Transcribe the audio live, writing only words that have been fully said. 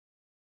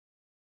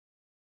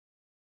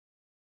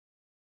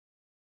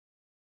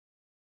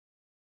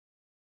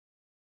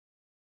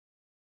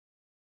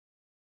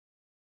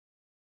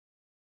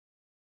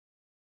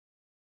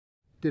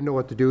didn't know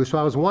what to do. So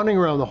I was wandering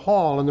around the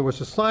hall, and there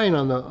was a sign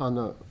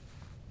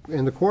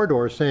in the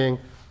corridor saying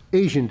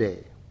Asian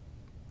Day.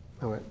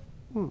 I went,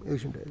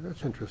 Asian Day,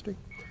 that's interesting.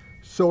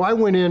 So I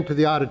went into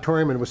the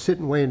auditorium and was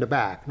sitting way in the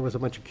back, and there was a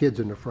bunch of kids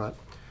in the front.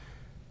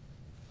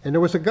 And there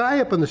was a guy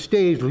up on the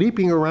stage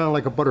leaping around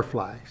like a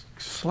butterfly,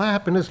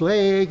 slapping his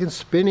leg and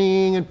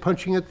spinning and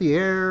punching at the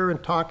air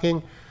and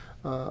talking,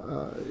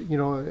 you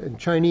know, in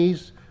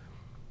Chinese.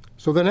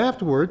 So then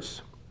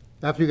afterwards,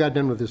 after he got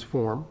done with his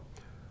form,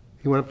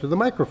 he went up to the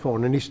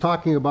microphone and he's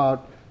talking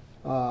about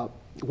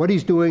what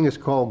he's doing is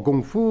called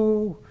Kung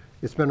Fu.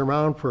 It's been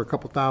around for a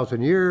couple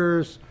thousand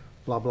years,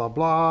 blah, blah,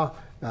 blah.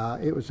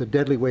 It was a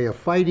deadly way of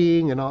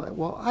fighting and all that.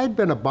 Well, I'd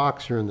been a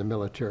boxer in the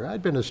military.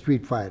 I'd been a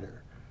street fighter.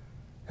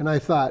 And I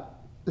thought,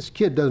 this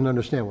kid doesn't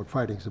understand what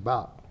fighting's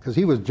about, because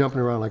he was jumping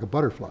around like a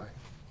butterfly.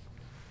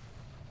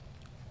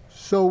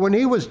 So when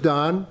he was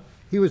done,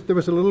 there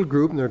was a little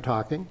group and they're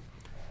talking.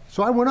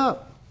 So I went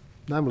up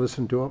and I'm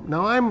listening to him.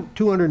 Now I'm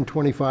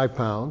 225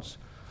 pounds,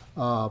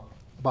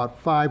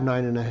 about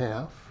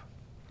 5'9½".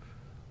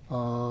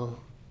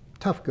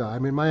 Tough guy. I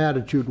mean, my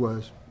attitude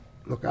was,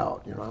 look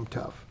out, you know, I'm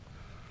tough.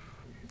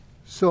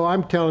 So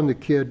I'm telling the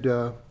kid,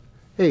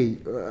 hey,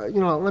 you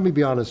know, let me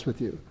be honest with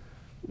you.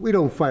 We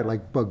don't fight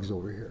like bugs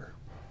over here.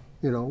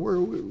 You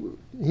know,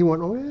 he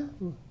went, oh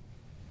yeah.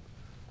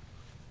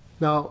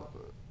 Now,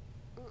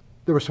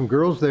 there were some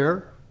girls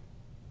there.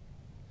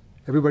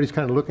 Everybody's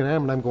kind of looking at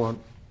him, and I'm going.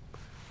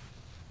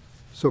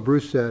 So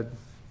Bruce said,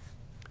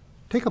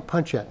 take a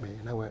punch at me.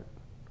 And I went,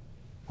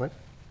 what?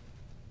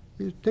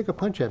 He said, take a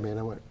punch at me. And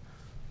I went,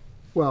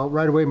 well,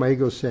 right away my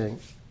ego's saying,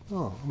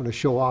 oh, I'm going to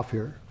show off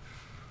here.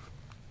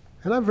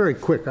 And I'm very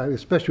quick,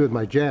 especially with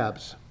my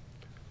jabs.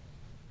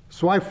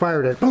 So I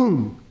fired it,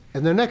 boom!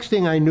 And the next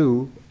thing I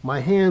knew,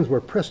 my hands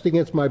were pressed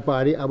against my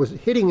body. I was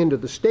hitting into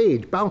the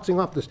stage, bouncing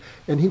off this,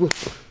 and he was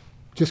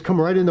just come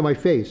right into my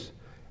face.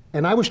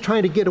 And I was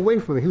trying to get away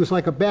from him. He was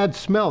like a bad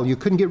smell. You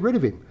couldn't get rid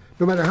of him,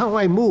 no matter how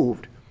I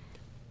moved.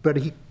 But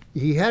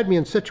he had me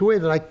in such a way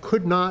that I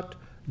could not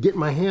get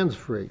my hands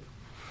free.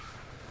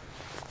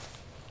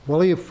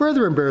 Well, he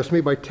further embarrassed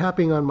me by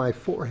tapping on my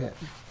forehead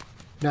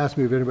and asked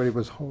me if anybody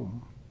was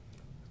home.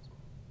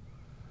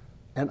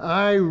 And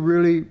I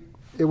really,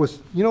 it was,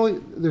 you know,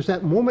 there's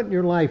that moment in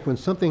your life when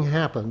something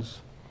happens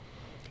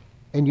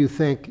and you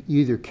think you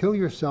either kill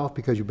yourself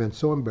because you've been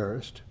so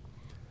embarrassed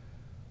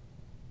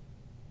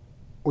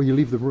or you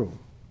leave the room.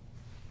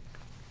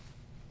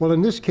 Well,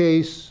 in this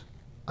case,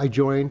 I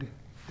joined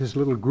his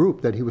little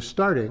group that he was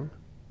starting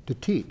to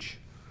teach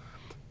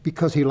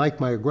because he liked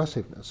my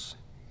aggressiveness.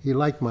 He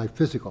liked my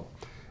physical.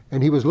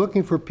 And he was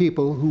looking for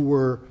people who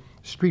were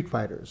street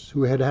fighters,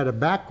 who had had a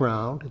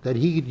background that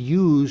he could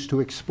use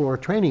to explore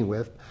training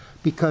with,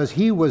 because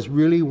he was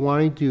really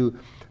wanting to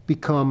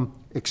become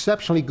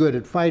exceptionally good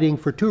at fighting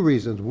for two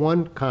reasons.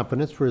 One,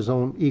 confidence for his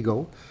own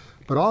ego,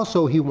 but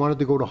also he wanted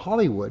to go to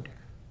Hollywood.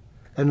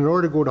 And in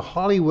order to go to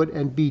Hollywood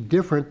and be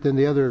different than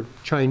the other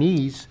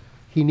Chinese,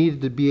 he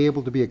needed to be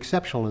able to be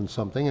exceptional in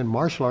something, and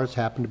martial arts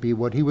happened to be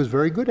what he was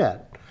very good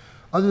at.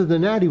 Other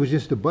than that, he was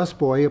just a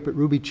busboy up at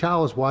Ruby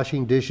Chow's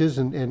washing dishes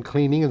and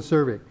cleaning and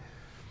serving.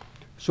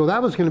 So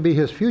that was going to be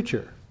his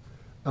future,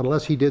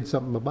 unless he did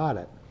something about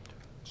it.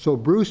 So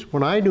Bruce,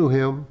 when I knew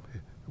him,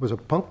 was a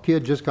punk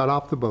kid, just got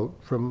off the boat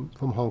from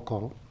Hong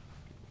Kong,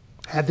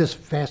 had this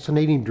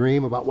fascinating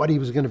dream about what he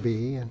was going to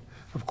be, and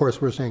of course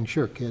we're saying,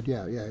 sure kid,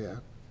 yeah,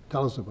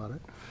 tell us about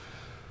it.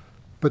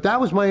 But that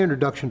was my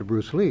introduction to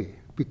Bruce Lee,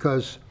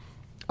 because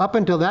up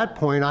until that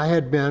point I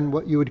had been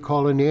what you would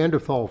call a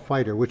Neanderthal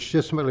fighter, which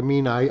just simply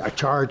mean I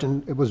charged,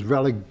 and it was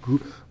really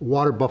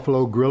water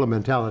buffalo guerrilla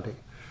mentality,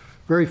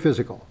 very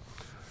physical.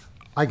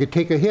 I could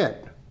take a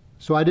hit,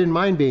 so I didn't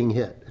mind being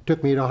hit. It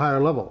took me to a higher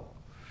level.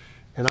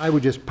 And I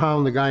would just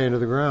pound the guy into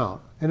the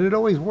ground. And it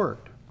always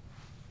worked.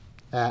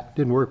 That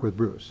didn't work with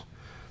Bruce.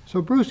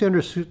 So Bruce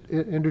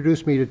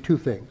introduced me to two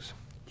things: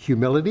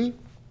 humility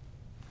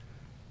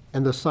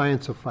and the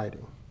science of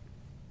fighting.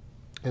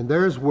 And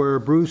there's where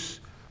Bruce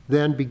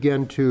then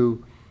began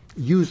to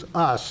use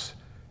us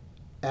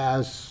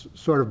as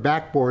sort of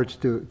backboards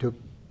to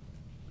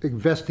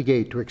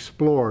investigate, to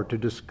explore, to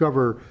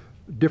discover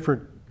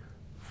different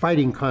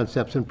fighting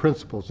concepts and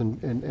principles,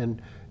 and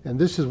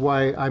this is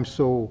why I'm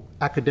so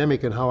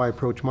academic in how I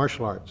approach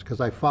martial arts, because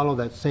I follow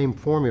that same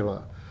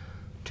formula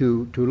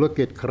to look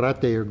at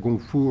karate or kung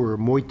fu or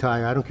Muay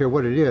Thai, I don't care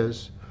what it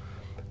is,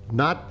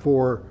 not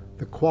for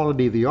the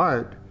quality of the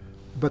art,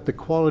 but the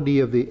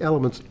quality of the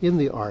elements in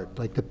the art,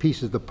 like the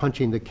pieces, the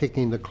punching, the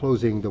kicking, the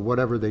closing, the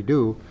whatever they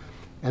do,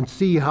 and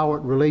see how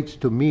it relates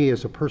to me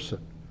as a person.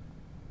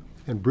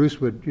 And Bruce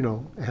would, you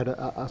know, had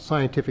a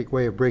scientific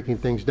way of breaking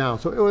things down.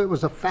 So it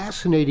was a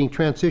fascinating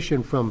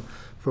transition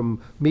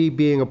from me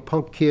being a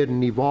punk kid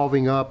and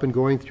evolving up and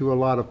going through a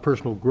lot of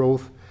personal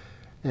growth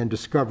and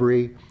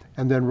discovery,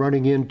 and then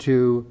running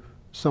into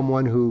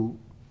someone who,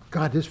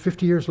 God, this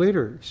 50 years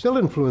later, still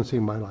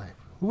influencing my life.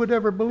 Who would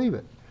ever believe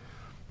it?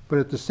 But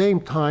at the same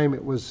time,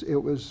 it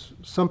was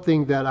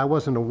something that I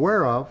wasn't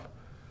aware of,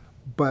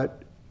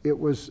 but it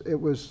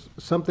was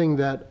something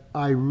that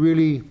I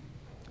really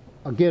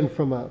again,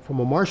 from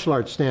a martial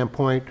arts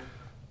standpoint,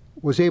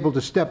 was able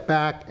to step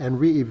back and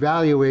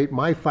reevaluate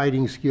my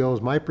fighting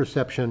skills, my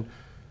perception,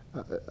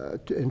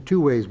 in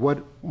two ways: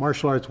 what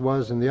martial arts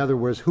was, and the other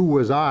was who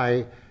was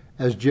I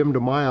as Jim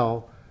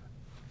DeMile,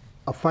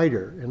 a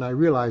fighter. And I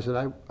realized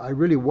that I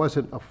really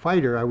wasn't a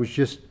fighter. I was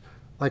just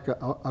like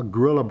a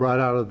gorilla brought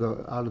out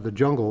of the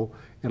jungle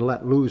and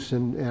let loose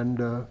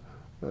and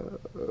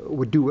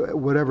would do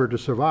whatever to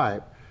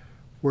survive.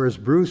 Whereas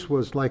Bruce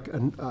was like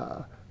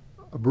a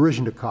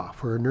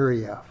Baryshnikov or a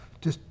Nureyev.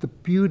 Just the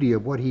beauty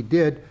of what he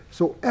did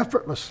so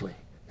effortlessly.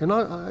 And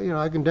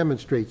I can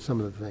demonstrate some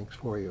of the things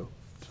for you.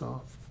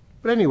 So,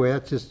 but anyway,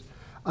 that's just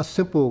a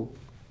simple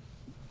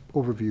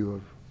overview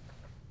of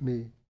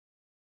me.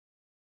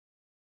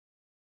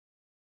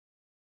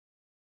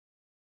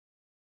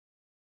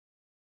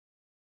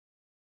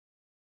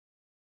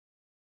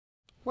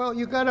 Well,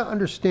 you got to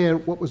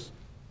understand what was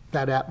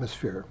that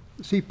atmosphere.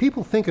 See,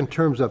 people think in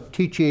terms of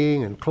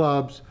teaching and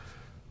clubs.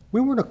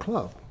 We weren't a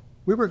club.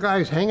 We were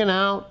guys hanging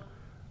out.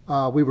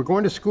 We were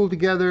going to school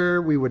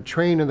together. We would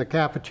train in the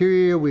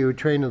cafeteria. We would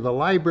train in the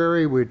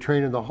library. We would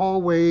train in the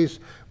hallways.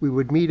 We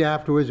would meet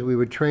afterwards. We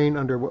would train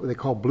under what they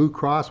call Blue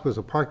Cross, was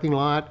a parking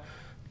lot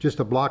just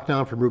a block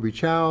down from Ruby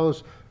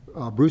Chow's.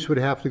 Bruce would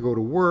have to go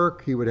to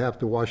work. He would have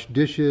to wash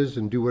dishes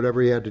and do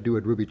whatever he had to do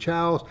at Ruby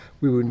Chow's.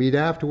 We would meet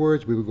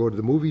afterwards. We would go to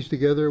the movies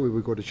together. We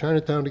would go to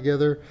Chinatown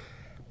together.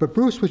 But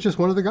Bruce was just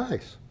one of the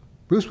guys.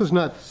 Bruce was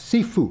not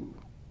Sifu.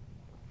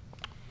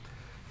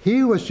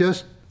 He was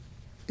just,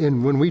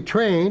 and when we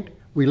trained,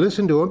 we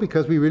listened to him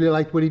because we really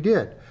liked what he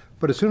did.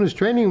 But as soon as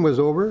training was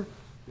over,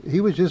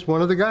 he was just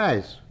one of the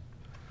guys.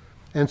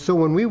 And so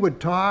when we would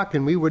talk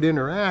and we would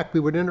interact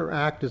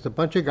as a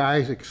bunch of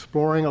guys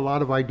exploring a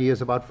lot of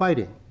ideas about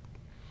fighting.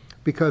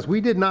 Because we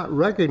did not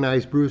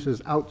recognize Bruce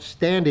as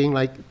outstanding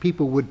like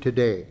people would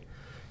today.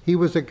 He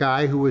was a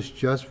guy who was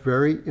just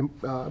very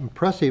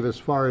impressive as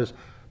far as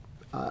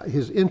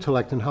his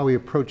intellect and how he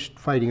approached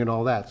fighting and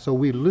all that. So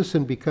we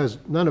listened because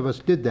none of us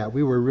did that.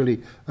 We were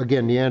really,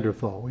 again,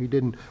 Neanderthal.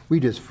 We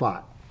just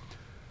fought.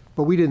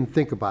 But we didn't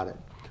think about it.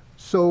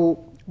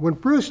 So when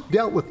Bruce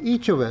dealt with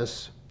each of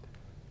us,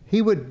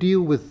 he would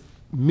deal with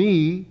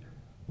me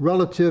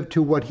relative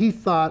to what he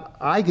thought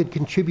I could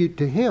contribute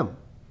to him.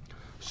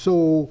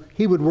 So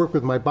he would work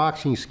with my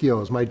boxing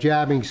skills, my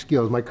jabbing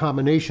skills, my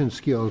combination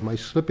skills, my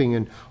slipping,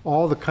 and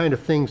all the kind of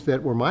things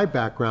that were my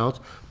backgrounds,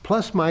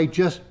 plus my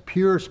just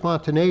pure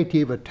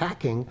spontaneity of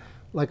attacking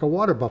like a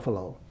water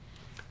buffalo.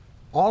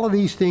 All of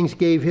these things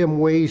gave him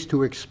ways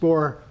to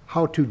explore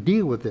how to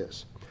deal with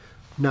this.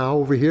 Now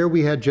over here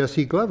we had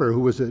Jesse Glover,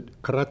 who was a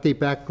karate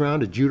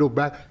background, a judo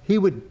background. He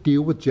would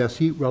deal with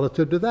Jesse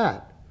relative to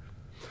that.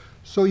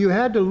 So you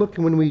had to look,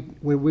 when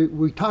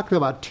we talked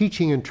about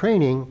teaching and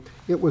training,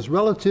 it was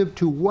relative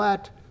to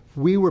what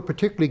we were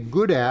particularly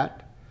good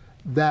at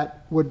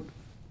that would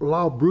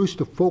allow Bruce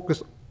to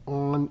focus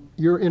on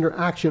your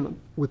interaction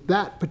with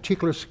that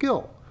particular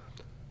skill.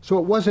 So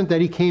it wasn't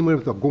that he came in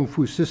with a Kung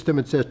Fu system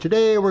and says,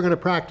 today we're going to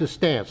practice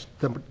stance,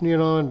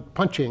 and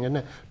punching.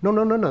 And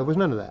no, it was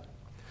none of that.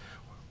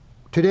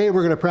 Today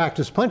we're going to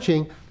practice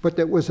punching, but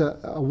that was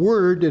a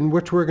word in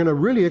which we're going to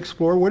really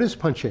explore what is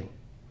punching.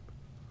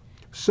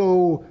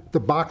 So the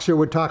boxer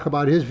would talk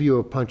about his view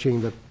of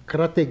punching. The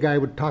karate guy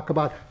would talk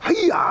about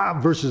hi-ya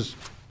versus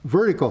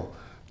vertical,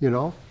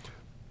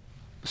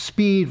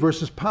 speed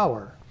versus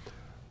power.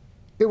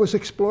 It was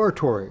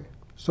exploratory.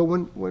 So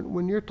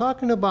when you're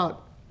talking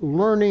about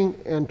learning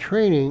and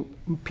training,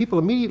 people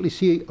immediately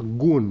see a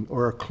gun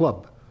or a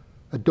club,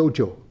 a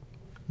dojo.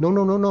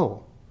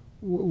 No.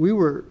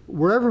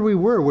 Wherever we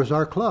were was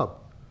our club.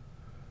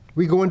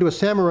 We'd go into a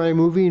samurai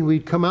movie and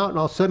we'd come out and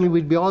all suddenly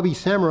we'd all be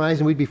samurais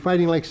and we'd be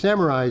fighting like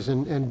samurais,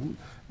 and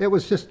it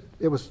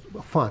was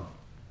fun.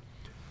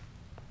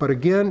 But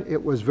again,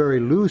 it was very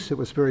loose, it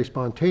was very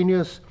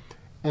spontaneous,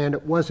 and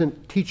it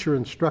wasn't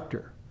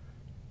teacher-instructor.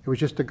 It was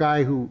just a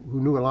guy who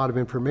knew a lot of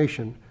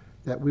information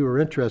that we were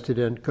interested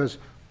in, because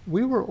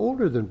we were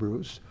older than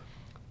Bruce.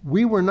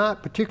 We were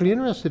not particularly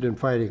interested in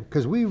fighting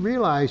because we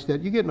realized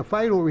that you get in a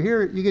fight over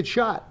here, you get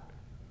shot.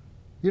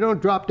 You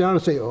don't drop down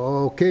and say,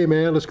 oh, okay,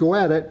 man, let's go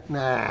at it.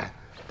 Nah,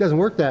 it doesn't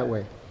work that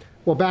way.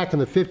 Well, back in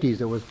the 50s,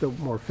 it was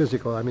more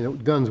physical. I mean,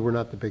 guns were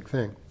not the big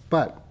thing.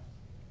 But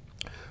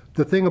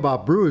the thing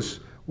about Bruce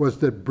was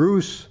that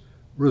Bruce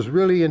was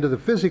really into the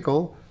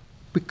physical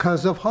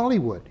because of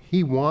Hollywood.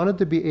 He wanted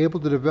to be able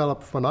to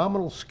develop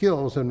phenomenal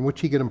skills in which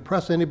he could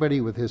impress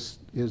anybody with his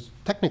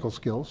technical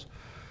skills,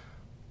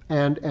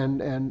 and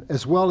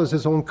as well as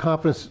his own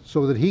confidence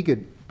so that he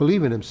could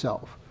believe in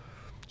himself.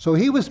 So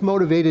he was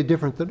motivated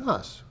different than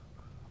us.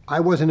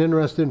 I wasn't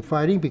interested in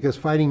fighting because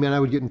fighting meant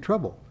I would get in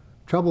trouble.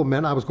 Trouble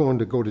meant I was going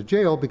to go to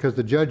jail because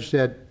the judge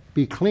said,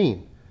 be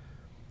clean.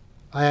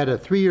 I had a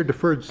 3-year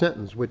deferred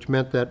sentence, which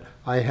meant that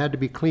I had to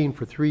be clean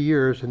for 3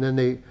 years, and then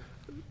they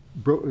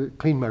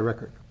cleaned my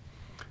record.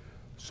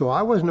 So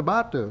I wasn't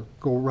about to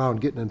go around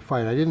getting in a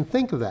fight. I didn't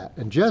think of that.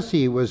 And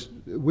Jesse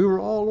we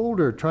were all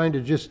older, trying to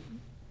just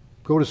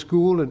go to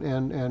school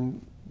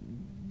and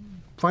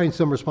find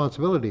some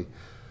responsibility.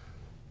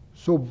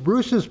 So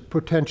Bruce's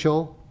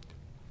potential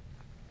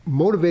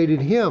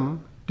motivated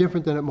him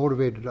different than it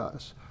motivated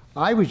us.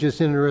 I was just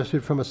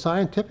interested from a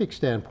scientific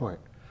standpoint.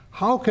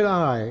 How could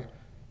I,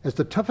 as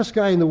the toughest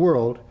guy in the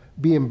world,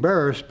 be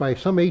embarrassed by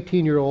some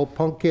 18-year-old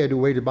punk kid who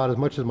weighed about as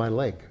much as my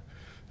leg?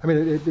 I mean,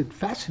 it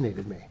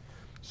fascinated me.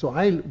 So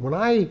when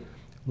I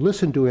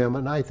listen to him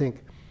and I think,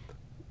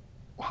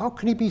 how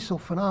can he be so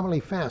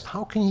phenomenally fast?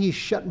 How can he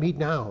shut me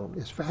down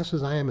as fast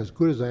as I am, as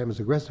good as I am, as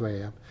aggressive I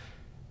am,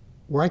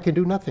 where I can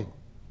do nothing?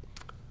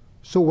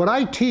 So what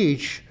I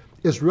teach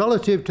is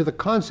relative to the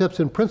concepts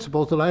and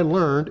principles that I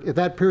learned at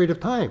that period of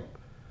time.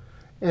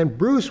 And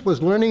Bruce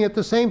was learning at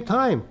the same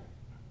time.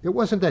 It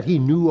wasn't that he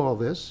knew all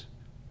this.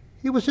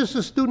 He was just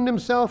a student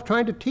himself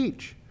trying to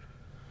teach.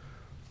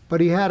 But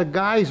he had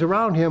guys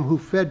around him who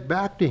fed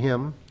back to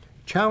him,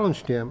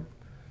 challenged him,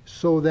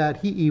 so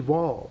that he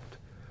evolved.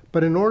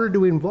 But in order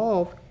to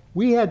evolve,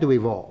 we had to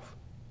evolve.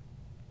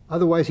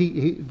 Otherwise,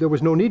 there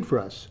was no need for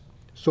us.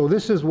 So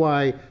this is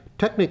why,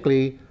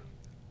 technically,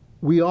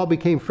 we all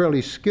became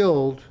fairly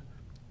skilled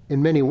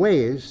in many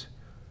ways,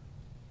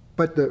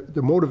 but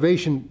the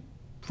motivation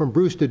from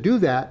Bruce to do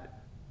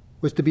that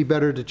was to be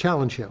better, to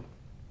challenge him.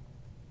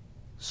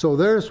 So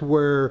there's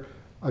where,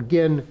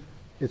 again,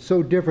 it's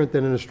so different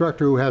than an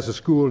instructor who has a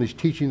school and he's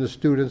teaching the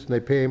students and they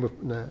pay him.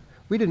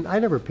 I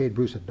never paid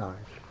Bruce a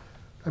dime.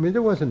 I mean,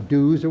 there wasn't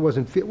dues, there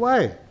wasn't fee.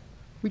 Why?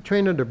 We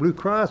trained under Blue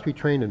Cross, we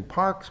trained in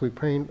parks, we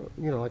trained,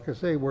 you know, like I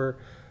say,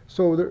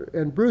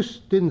 and Bruce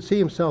didn't see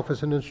himself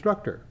as an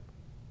instructor.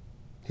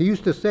 He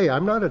used to say,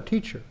 I'm not a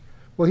teacher.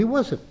 Well, he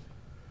wasn't.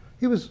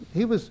 He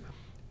was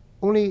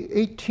only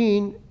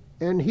 18,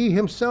 and he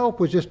himself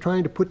was just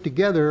trying to put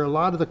together a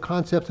lot of the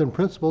concepts and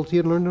principles he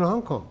had learned in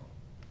Hong Kong.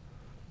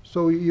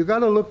 So you got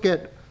to look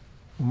at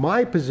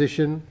my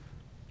position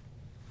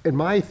and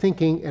my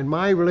thinking and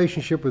my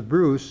relationship with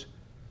Bruce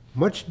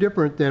much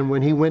different than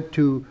when he went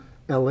to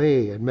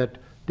LA and met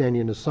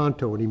Danny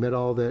Nasanto and he met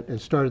all that and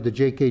started the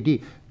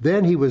JKD.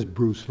 Then he was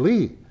Bruce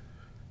Lee.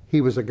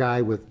 He was a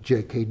guy with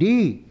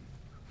JKD.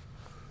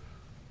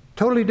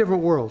 Totally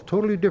different world,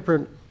 totally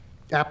different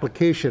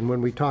application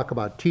when we talk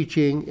about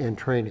teaching and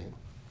training.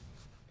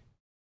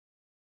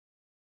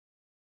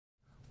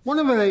 One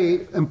of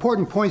the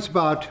important points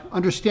about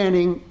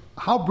understanding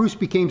how Bruce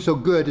became so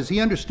good is he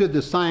understood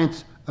the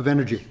science of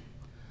energy.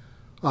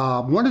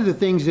 One of the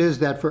things is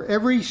that for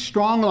every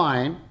strong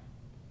line,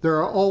 there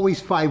are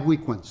always 5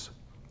 weak ones.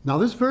 Now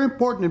this is very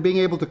important in being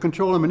able to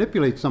control and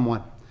manipulate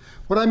someone.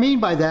 What I mean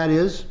by that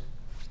is,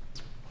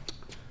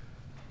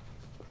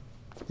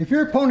 if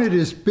your opponent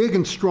is big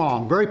and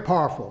strong, very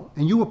powerful,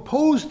 and you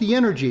oppose the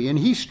energy and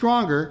he's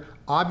stronger,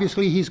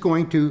 obviously he's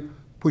going to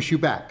push you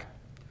back.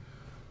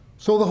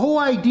 So the whole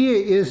idea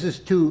is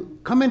to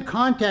come in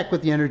contact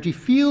with the energy,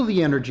 feel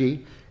the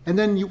energy, and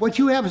then what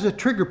you have is a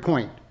trigger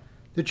point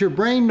that your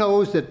brain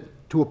knows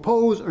that to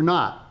oppose or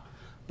not.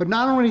 But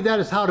not only that,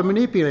 is how to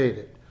manipulate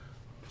it.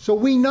 So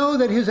we know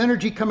that his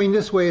energy coming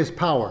this way is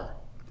power.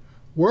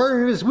 Where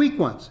are his weak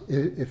ones?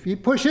 If he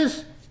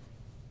pushes,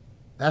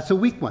 that's a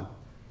weak one.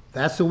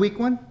 That's a weak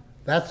one,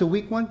 that's a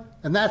weak one,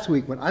 and that's a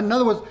weak one. In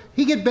other words,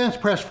 he could bench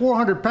press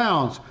 400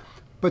 pounds,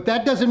 but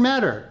that doesn't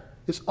matter.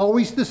 It's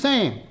always the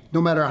same.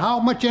 No matter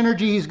how much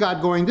energy he's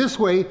got going this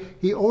way,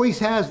 he always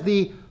has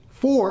the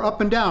 4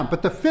 up and down.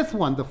 But the 5th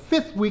one, the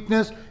 5th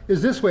weakness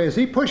is this way. As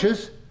he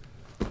pushes,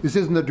 this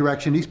isn't the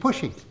direction he's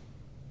pushing.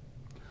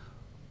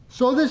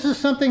 So this is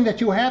something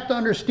that you have to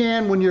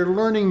understand when you're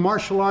learning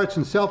martial arts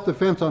and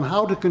self-defense on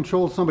how to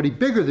control somebody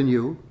bigger than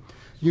you.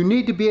 You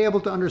need to be able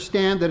to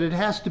understand that it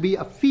has to be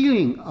a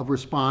feeling of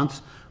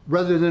response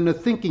rather than a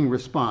thinking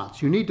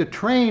response. You need to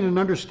train and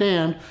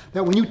understand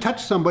that when you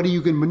touch somebody,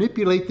 you can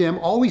manipulate them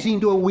always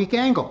into a weak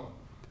angle.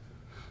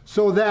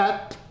 So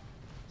that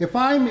if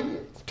I'm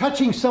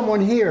touching someone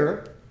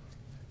here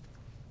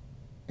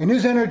and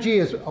his energy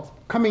is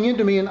coming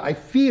into me and I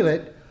feel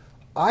it,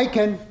 I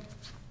can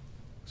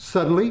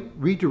suddenly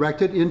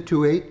redirect it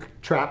into a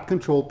trap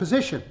control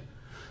position.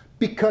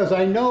 Because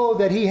I know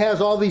that he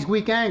has all these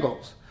weak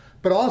angles.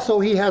 But also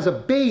he has a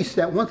base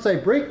that once I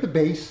break the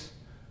base,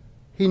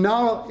 he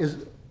now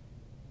is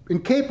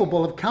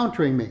incapable of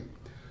countering me.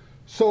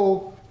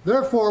 So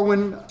therefore,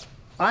 when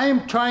I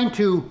am trying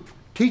to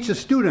teach a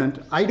student,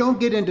 I don't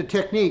get into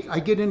technique,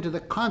 I get into the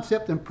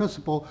concept and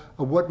principle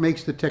of what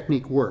makes the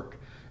technique work.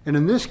 And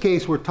in this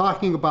case, we're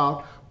talking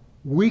about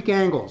weak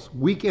angles,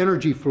 weak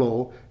energy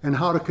flow, and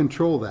how to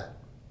control that.